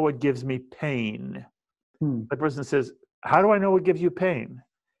 do you know what gives me pain?" The person says, "How do I know what gives you pain?"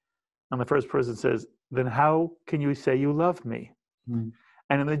 And the first person says, "Then how can you say you love me?"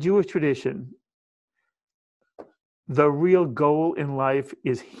 And in the Jewish tradition, the real goal in life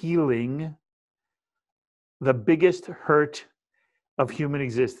is healing the biggest hurt of human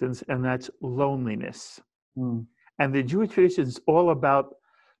existence, and that's loneliness. And the Jewish tradition is all about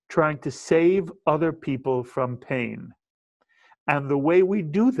trying to save other people from pain. And the way we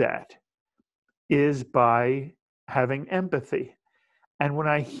do that is by having empathy. And when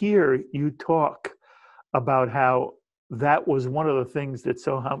I hear you talk about how that was one of the things that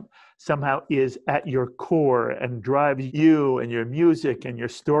somehow is at your core and drives you and your music and your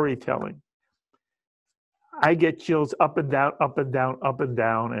storytelling, I get chills up and down, up and down, up and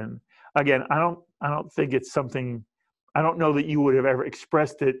down. And again, I don't think it's something, I don't know that you would have ever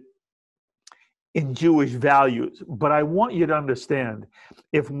expressed it in Jewish values, but I want you to understand,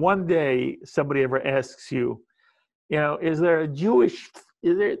 if one day somebody ever asks you, you know, did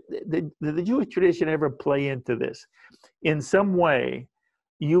the Jewish tradition ever play into this? In some way,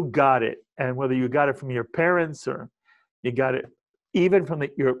 you got it. And whether you got it from your parents or you got it even from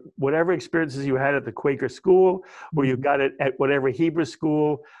your whatever experiences you had at the Quaker school, or you got it at whatever Hebrew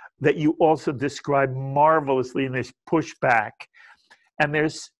school that you also describe marvelously in this pushback. And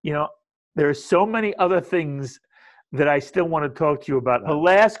there's so many other things that I still want to talk to you about. The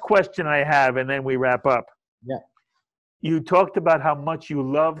last question I have, and then we wrap up. Yeah. You talked about how much you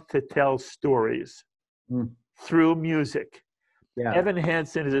love to tell stories through music. Yeah. Evan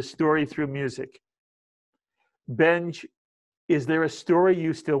Hansen is a story through music. Benj, is there a story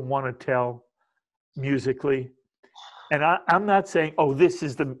you still want to tell musically? And I'm not saying, oh, this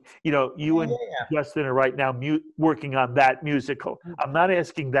is the, you and Justin are right now working on that musical. I'm not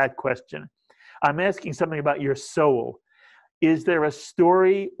asking that question. I'm asking something about your soul. Is there a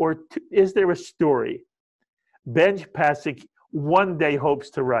story Benj Pasek one day hopes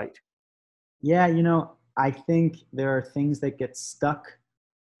to write? Yeah, I think there are things that get stuck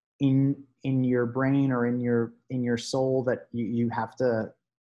in your brain or in your soul that you have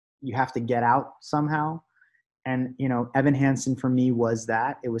to get out somehow. And Evan Hansen for me was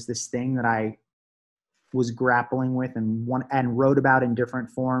that. It was this thing that I was grappling with and wrote about in different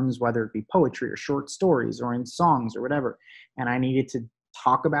forms, whether it be poetry or short stories or in songs or whatever. And I needed to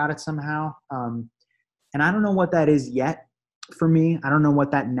talk about it somehow. And I don't know what that is yet for me. I don't know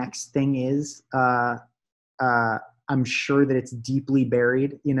what that next thing is. I'm sure that it's deeply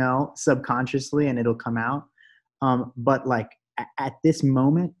buried, subconsciously, and it'll come out. But like at this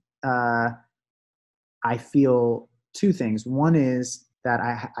moment, I feel two things. One is that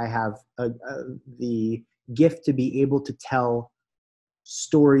I have the gift to be able to tell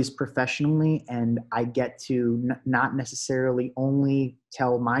stories professionally, and I get to not necessarily only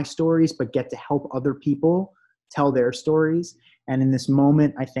tell my stories, but get to help other people tell their stories. And in this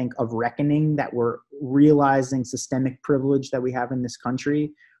moment, I think, of reckoning that we're realizing systemic privilege that we have in this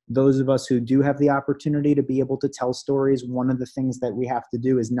country, those of us who do have the opportunity to be able to tell stories, one of the things that we have to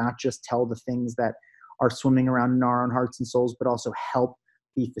do is not just tell the things that are swimming around in our own hearts and souls, but also help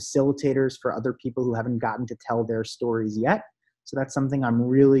be facilitators for other people who haven't gotten to tell their stories yet. So that's something I'm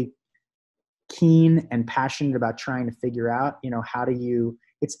really keen and passionate about trying to figure out. How do you,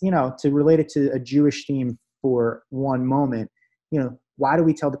 it's, to relate it to a Jewish theme for one moment, why do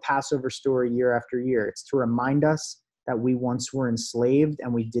we tell the Passover story year after year? It's to remind us that we once were enslaved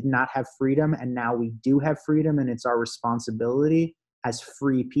and we did not have freedom, and now we do have freedom, and it's our responsibility as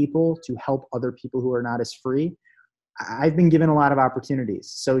free people to help other people who are not as free. I've been given a lot of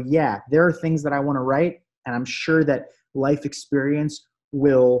opportunities. So yeah, there are things that I want to write, and I'm sure that life experience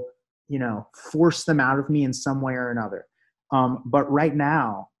will, force them out of me in some way or another. But right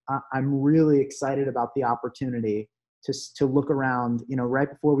now, I'm really excited about the opportunity to look around. Right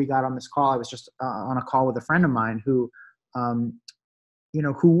before we got on this call, I was just on a call with a friend of mine who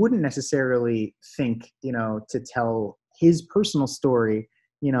wouldn't necessarily think, to tell his personal story,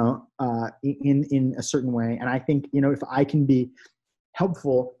 in a certain way. And I think, if I can be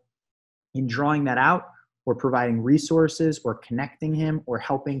helpful in drawing that out, or providing resources, or connecting him, or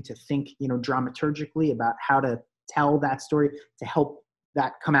helping to think, dramaturgically about how to tell that story, to help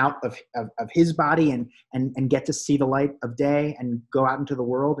that come out of his body and get to see the light of day and go out into the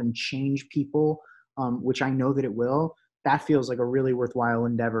world and change people, which I know that it will, that feels like a really worthwhile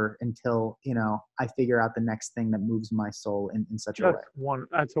endeavor until, I figure out the next thing that moves my soul in such a way.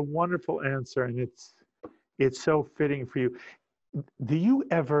 That's a wonderful answer, and it's so fitting for you. Do you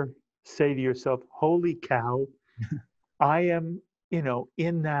ever say to yourself, holy cow, I am,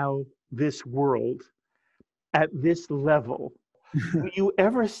 in now this world at this level? Do you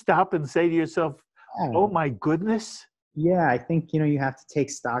ever stop and say to yourself, oh my goodness? Yeah, I think, you have to take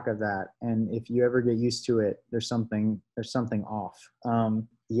stock of that. And if you ever get used to it, there's something off. I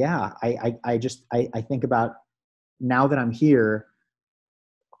think about, now that I'm here,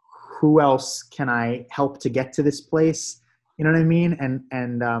 who else can I help to get to this place? You know what I mean?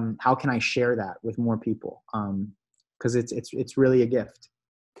 And how can I share that with more people? Because it's really a gift.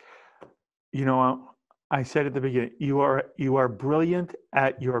 I said at the beginning, you are brilliant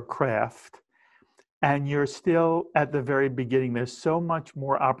at your craft, and you're still at the very beginning. There's so much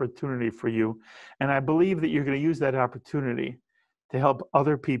more opportunity for you, and I believe that you're going to use that opportunity to help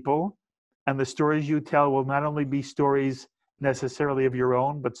other people. And the stories you tell will not only be stories necessarily of your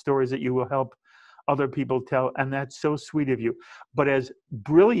own, but stories that you will help other people tell. And that's so sweet of you. But as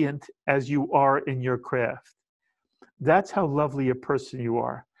brilliant as you are in your craft, that's how lovely a person you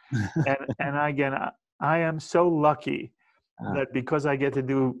are. And again, I am so lucky that because I get to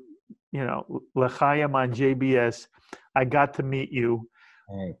do, L'chaim on JBS, I got to meet you.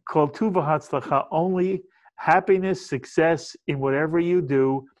 Kol tuv v'hatzlacha, only happiness, success in whatever you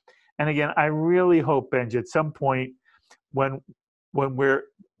do. And again, I really hope, Benj, at some point when we're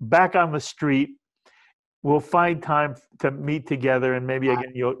back on the street, we'll find time to meet together, and maybe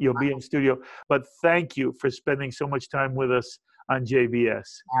again you'll be in studio. But thank you for spending so much time with us on JBS.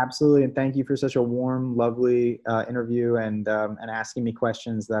 Absolutely, and thank you for such a warm, lovely interview, and asking me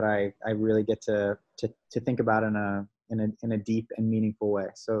questions that I really get to think about in a deep and meaningful way.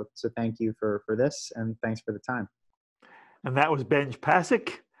 So thank you for this, and thanks for the time. And that was Benj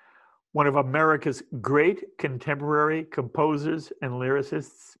Pasek, one of America's great contemporary composers and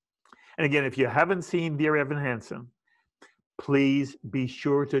lyricists. And again, if you haven't seen Dear Evan Hansen, please be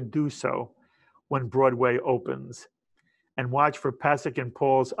sure to do so when Broadway opens. And watch for Pasek and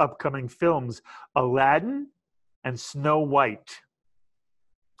Paul's upcoming films, Aladdin and Snow White.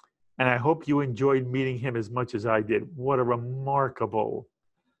 And I hope you enjoyed meeting him as much as I did. What a remarkable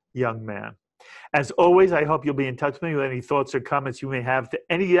young man. As always, I hope you'll be in touch with me with any thoughts or comments you may have to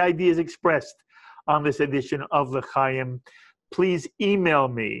any ideas expressed on this edition of L'chaim. Please email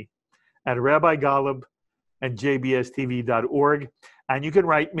me at rabbigolub@jbstv.org. And you can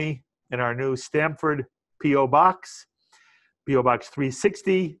write me in our new Stamford P.O. Box, P.O. Box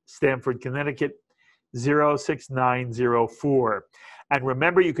 360, Stamford, Connecticut, 06904. And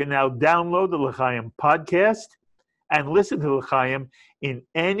remember, you can now download the L'chaim podcast and listen to L'chaim in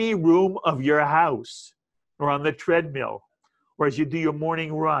any room of your house, or on the treadmill, or as you do your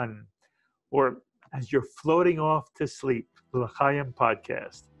morning run, or as you're floating off to sleep, the L'chaim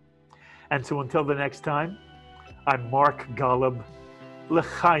podcast. And so until the next time, I'm Mark Golub.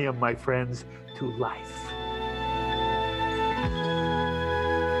 L'chaim, my friends, to life.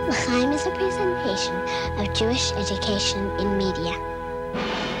 L'chaim is a presentation of Jewish education in media.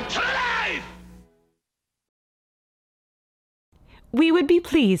 We would be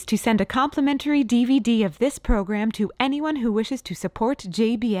pleased to send a complimentary DVD of this program to anyone who wishes to support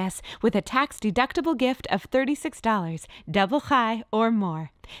JBS with a tax-deductible gift of $36, double chai or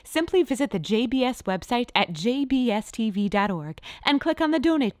more. Simply visit the JBS website at jbstv.org and click on the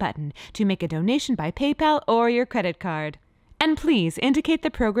Donate button to make a donation by PayPal or your credit card. And please indicate the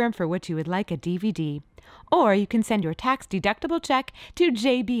program for which you would like a DVD. Or you can send your tax-deductible check to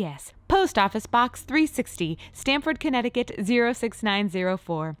JBS, Post Office Box 360, Stamford, Connecticut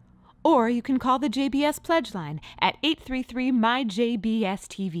 06904. Or you can call the JBS Pledge Line at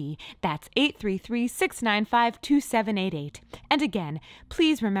 833-MY-JBS-TV. That's 833-695-2788. And again,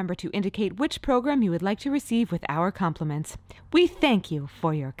 please remember to indicate which program you would like to receive with our compliments. We thank you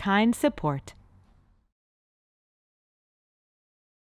for your kind support.